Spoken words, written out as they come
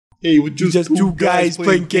Hey, we're just two guys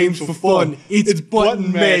playing games for fun. It's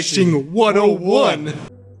button mashing 101.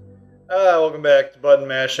 Welcome back to button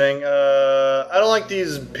mashing. I don't like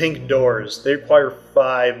these pink doors. They require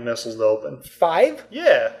 5 missiles to open. 5?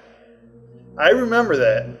 Yeah. I remember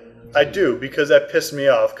that. I do, because that pissed me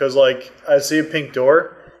off. Because, like, I'd see a pink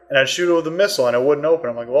door, and I'd shoot it with a missile, and it wouldn't open.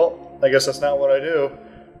 I'm like, well, I guess that's not what I do.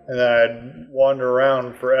 And then I'd wander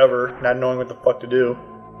around forever, not knowing what the fuck to do.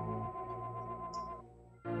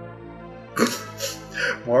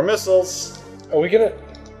 More missiles. Are we gonna...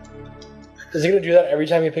 Is he gonna do that every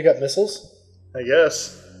time you pick up missiles? I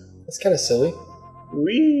guess. That's kind of silly.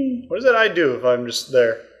 Whee! What does that eye do if I'm just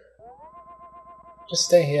there? Just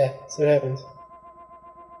stay here. See what happens.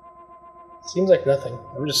 Seems like nothing.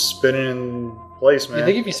 I'm just spinning in place, man. You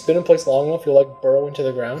think if you spin in place long enough, you'll like burrow into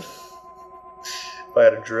the ground? If I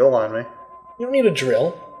had a drill on me. You don't need a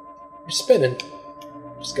drill. You're spinning.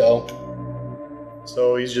 Just go.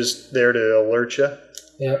 So he's just there to alert you?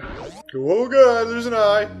 Yep. Oh god, there's an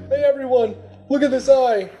eye. Hey everyone, look at this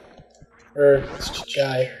eye. Or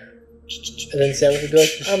guy. And then Samus would be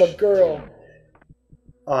like, I'm a girl.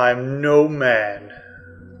 I'm no man.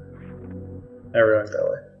 Never went that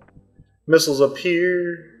way. Missiles up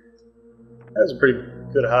here. That was a pretty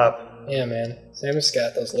good hop. Yeah, man. Samus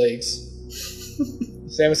got those legs.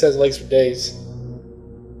 Samus has legs for days.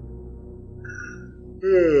 I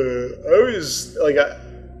always, like,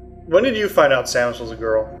 when did you find out Samus was a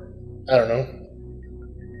girl? I don't know.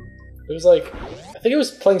 It was like, I think it was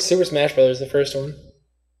playing Super Smash Brothers, the first one.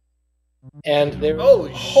 And they were...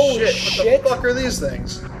 Holy shit! What the fuck are these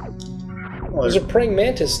things? Those are praying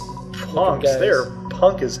mantis punks. They're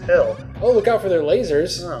punk as hell. Oh, look out for their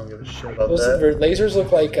lasers. I don't give a shit about those, that. Their lasers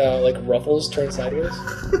look like ruffles turned sideways.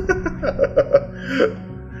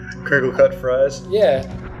 Crinkle cut fries. Yeah.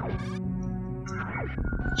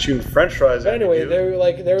 Shooting French fries. But anyway, there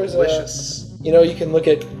was delicious. You know, you can look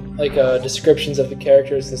at like descriptions of the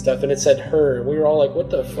characters and stuff, and it said her. We were all like, "What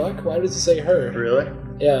the fuck? Why does it say her?" Really?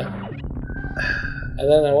 Yeah. And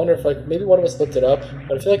then I wonder if like maybe one of us looked it up,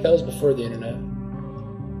 but I feel like that was before the internet.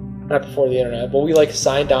 Not before the internet, but we like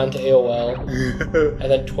signed on to AOL, and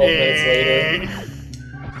then 12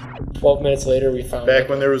 minutes later we found back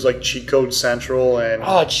when there was like Cheat Code Central and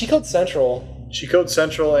Cheat Code Central. Cheat Code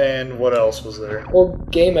Central and what else was there? Or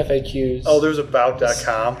game FAQs. Oh, there's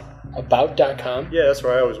about.com. About.com? Yeah, that's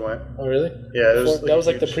where I always went. Oh, really? Yeah, that was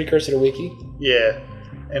like the precursor to Wiki. Yeah,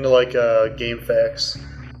 and like Game Facts.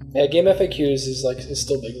 Yeah, game FAQs is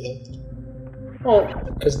still big though. Well,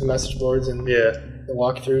 because of the message boards and the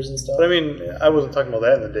walkthroughs and stuff. But I mean, I wasn't talking about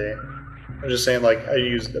that in the day. I'm just saying, like, I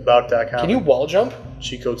used about.com. Can you wall jump?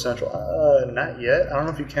 Cheat Code Central. Not yet. I don't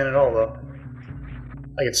know if you can at all, though.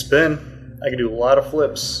 I can spin. I can do a lot of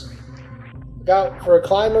flips. Look out for a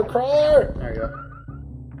climber crawler! There you go.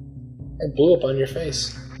 It blew up on your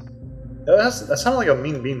face. That sounded like a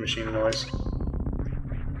Mean Bean Machine noise.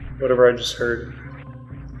 Whatever I just heard.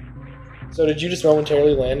 So did you just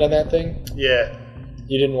momentarily land on that thing? Yeah.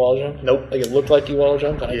 You didn't wall jump? Nope. Like it looked like you wall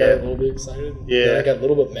jumped, and I got a little bit excited. Yeah. And I got a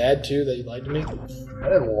little bit mad too that you lied to me. I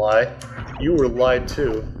didn't lie. You were lied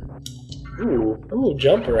too. Ooh,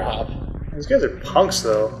 jumper hop. These guys are punks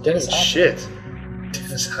though. Dennis Hopper. Shit.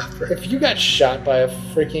 Dennis Hopper. If you got shot by a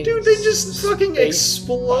freaking... Dude, they just fucking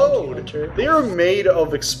explode. They are made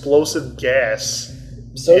of explosive gas.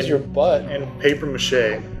 So's your butt. And paper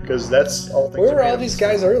mache, because that's all things. Where were all these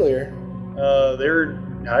guys earlier? They were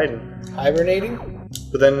hiding. Hibernating?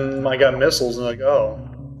 But then I got missiles and like, oh.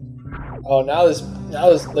 Oh, now this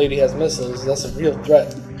lady has missiles. That's a real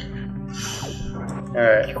threat.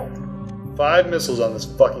 Alright. 5 missiles on this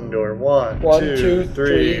fucking door. 1, 2,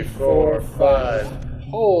 3, 4, 5.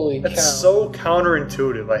 Holy cow. That's so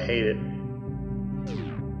counterintuitive. I hate it.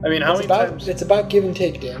 I mean, how many times... It's about give and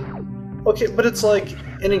take, Dan. Okay, but it's like,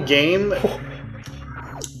 in a game...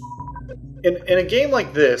 In a game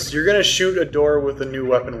like this, you're gonna shoot a door with a new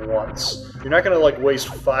weapon once. You're not gonna like waste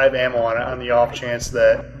 5 ammo on it on the off chance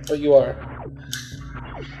that... But you are.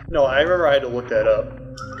 No, I remember I had to look that up.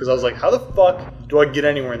 Because I was like, how the fuck do I get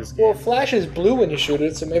anywhere in this game? Well, flash is blue when you shoot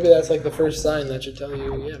it, so maybe that's like the first sign that should tell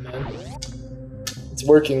you, yeah, man. It's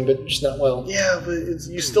working, but just not well. Yeah, but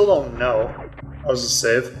you still don't know. I was a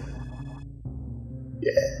save.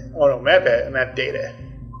 Yeah. Oh no, map data.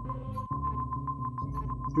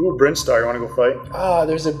 Ooh, Brinstar, you wanna go fight? Ah,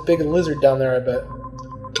 there's a big lizard down there, I bet.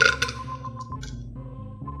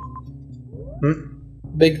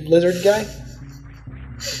 Big lizard guy?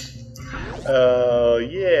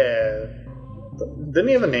 Yeah. Didn't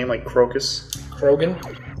he have a name like Crocus? Krogan?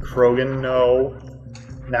 Krogan, no.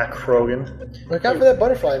 Not Krogan. Look out for that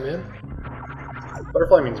butterfly, man.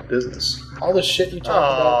 Butterfly means business. All the shit you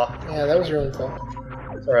talked about. Yeah, that was your own fault.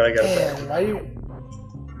 It's alright, I got it back. Man, why you...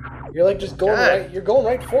 You're like just going right... You're going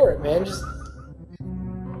right for it, man. Just...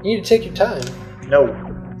 You need to take your time. No.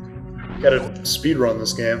 Gotta speedrun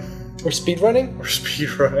this game. We're speedrunning? We're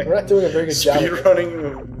speedrunning. We're not doing a very good job.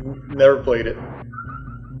 Speedrunning, never played it.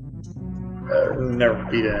 Never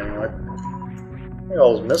beat it anyway. Look at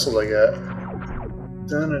all those missiles I got.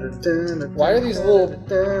 Why are these little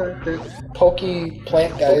pokey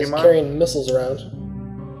plant guys Pokemon? carrying missiles around?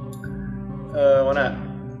 Why not?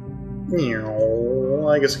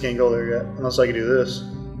 I guess I can't go there yet, unless I can do this.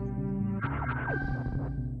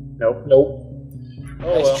 Nope. Nope.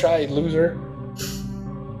 Oh, Nice well. try, loser.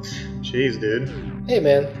 Jeez, dude. Hey,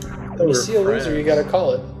 man. When you see a loser, you gotta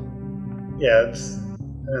call it. Yeah, I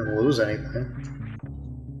didn't lose anything.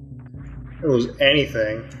 I didn't lose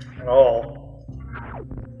anything at all.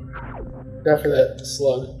 Not for that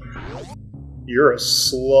slug. You're a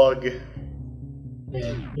slug.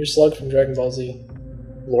 Man, you're Slug from Dragon Ball Z.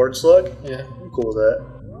 Lord Slug? Yeah. I'm cool with that.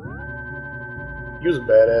 He was a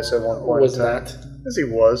badass at one point. Was in time. not. Yes, he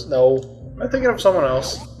was. No. Am I thinking of someone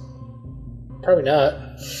else? Probably not.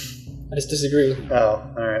 I just disagree. Oh,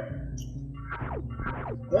 alright.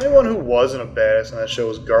 The only one who wasn't a badass on that show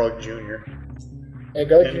was Garlic Jr. Yeah,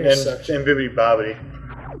 Garlic Jr. sucked. And Bibbidi Bobbidi.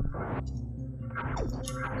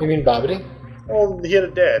 You mean Bobbidi? Well, he had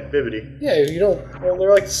a dad, Bibbidi. Yeah, you don't... Well,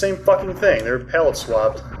 they're like the same fucking thing. They're palette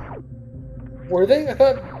swapped. Were they? I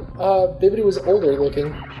thought Bibbidi was older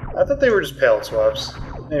looking. I thought they were just palette swaps.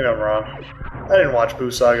 Maybe I'm wrong. I didn't watch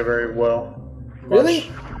Boo Saga very well. Much. Really?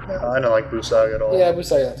 No, I didn't like Boo Saga at all. Yeah,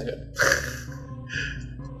 Busai's not too good.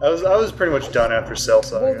 I was pretty much done after Cell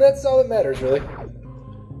Saga. Well, that's all that matters, really.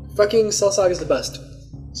 Fucking Cell Saga's the best.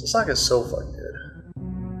 Cell Saga is so fucking good.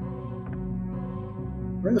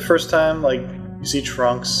 Remember the first time, like, you see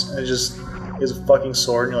Trunks and he has a fucking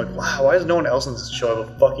sword and you're like, wow, why does no one else in this show have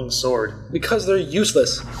a fucking sword? Because they're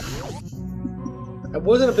useless. I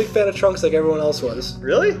wasn't a big fan of Trunks like everyone else was.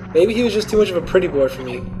 Really? Maybe he was just too much of a pretty boy for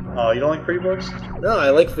me. Oh, you don't like pretty boys? No, I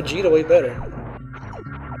like Vegeta way better.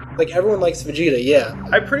 Like, everyone likes Vegeta, yeah.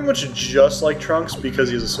 I pretty much just like Trunks because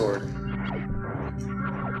he has a sword.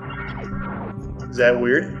 Is that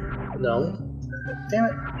weird? No. Damn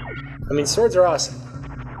it. I mean, swords are awesome.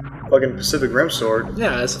 Fucking Pacific Rim sword.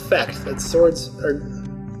 Yeah, it's a fact that swords are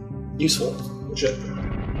useful. Legit.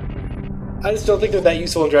 I just don't think they're that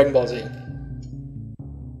useful in Dragon Ball Z.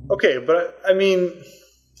 Okay, but I mean,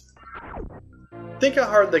 think how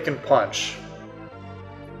hard they can punch.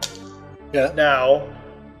 Yeah. Now,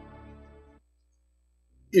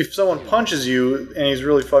 if someone punches you and he's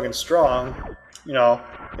really fucking strong, you know,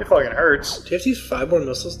 it fucking hurts. Do you have to use 5 more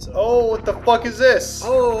missiles to... Oh, what the fuck is this?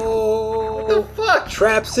 Oh! What the fuck?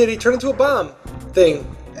 Trap City, turn into a bomb thing.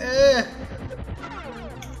 Eh.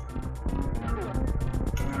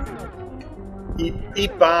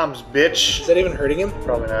 Eat bombs, bitch. Is that even hurting him?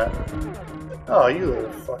 Probably not. Oh, you little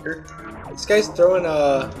fucker. This guy's throwing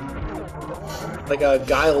like a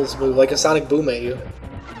Guiles move, like a Sonic Boom at you.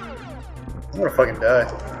 I'm gonna fucking die.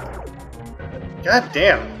 God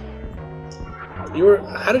damn.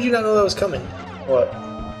 How did you not know that was coming? What?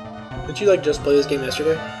 Did you like just play this game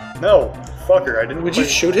yesterday? No, fucker, I didn't. Would you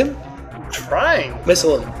shoot him? I'm trying.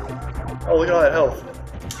 Missile him. Oh, look at all that health.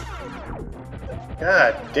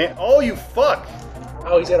 God damn. Oh, you fuck.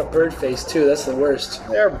 Oh, he's got a bird face too. That's the worst.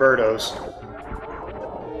 They're birdos.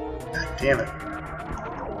 God damn it.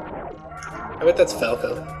 I bet that's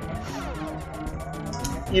Falco.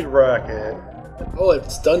 Eat rocket. Oh,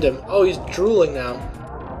 it stunned him. Oh, he's drooling now.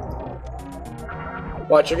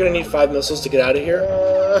 Watch, you're gonna need 5 missiles to get out of here.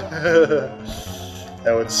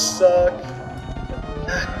 That would suck.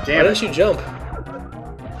 God damn Why it. didn't you jump?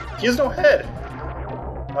 He has no head.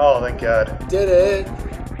 Oh, thank God. Did it.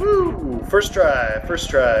 Woo! First try, first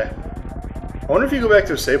try. I wonder if you go back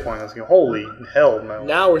to a save point in this game. Holy hell, man.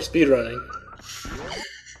 Now we're speedrunning.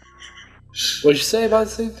 What'd you say about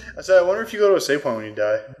save? I said, I wonder if you go to a save point when you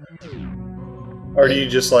die. Or do you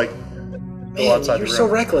just, like, go Man, outside you're the room? so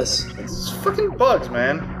reckless. It's fucking bugs,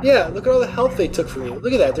 man. Yeah, look at all the health they took from you.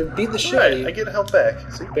 Look at that, they're beating the shit out of Right, you. I get health back.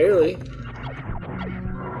 See? Barely.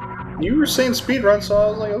 You were saying speedrun, so I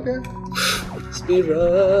was like, okay.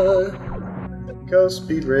 Speedrun. Go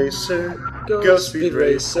Speed Racer. Go Speed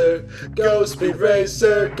Racer. Go Speed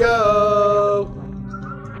Racer. Go.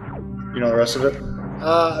 You know the rest of it?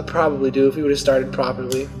 I probably do if we would have started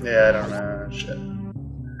properly. Yeah, I don't know. Shit.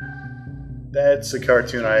 That's a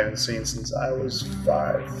cartoon I haven't seen since I was 5.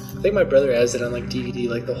 I think my brother has it on like DVD,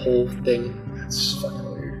 like the whole thing. That's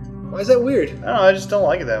fucking weird. Why is that weird? I don't know, I just don't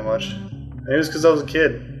like it that much. Maybe it's because I was a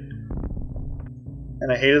kid.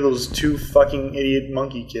 And I hated those 2 fucking idiot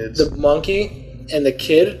monkey kids. The monkey and the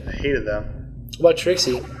kid. I hated them. What about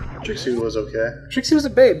Trixie? Trixie was okay. Trixie was a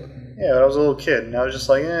babe. Yeah, but I was a little kid, and I was just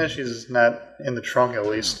like, she's not in the trunk at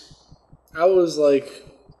least. I was like,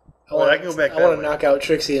 I want to knock out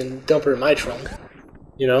Trixie and dump her in my trunk.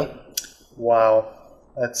 You know? Wow.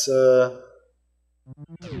 That's,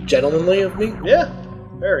 gentlemanly of me? Yeah,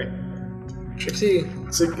 very. Trixie...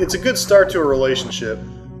 It's a good start to a relationship.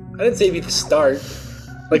 I didn't say it'd be the start.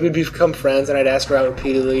 Like, we'd become friends, and I'd ask her out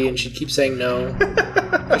repeatedly, and she'd keep saying no.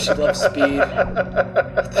 Because she loves speed.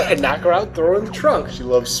 I'd knock her out, throw her in the trunk. She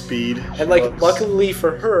loves speed. And, luckily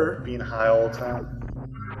for her... Being high all the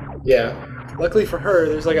time. Yeah. Luckily for her,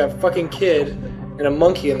 there's, like, a fucking kid and a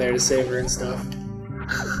monkey in there to save her and stuff.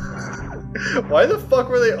 Why the fuck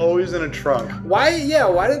were they always in a trunk? Why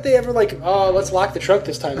didn't they ever, like, let's lock the trunk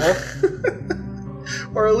this time, huh?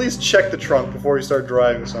 Or at least check the trunk before you start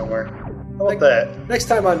driving somewhere. How about that? Next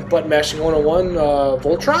time on Button Mashing 101,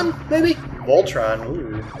 Voltron, maybe? Voltron,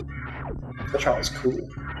 ooh. Voltron was cool.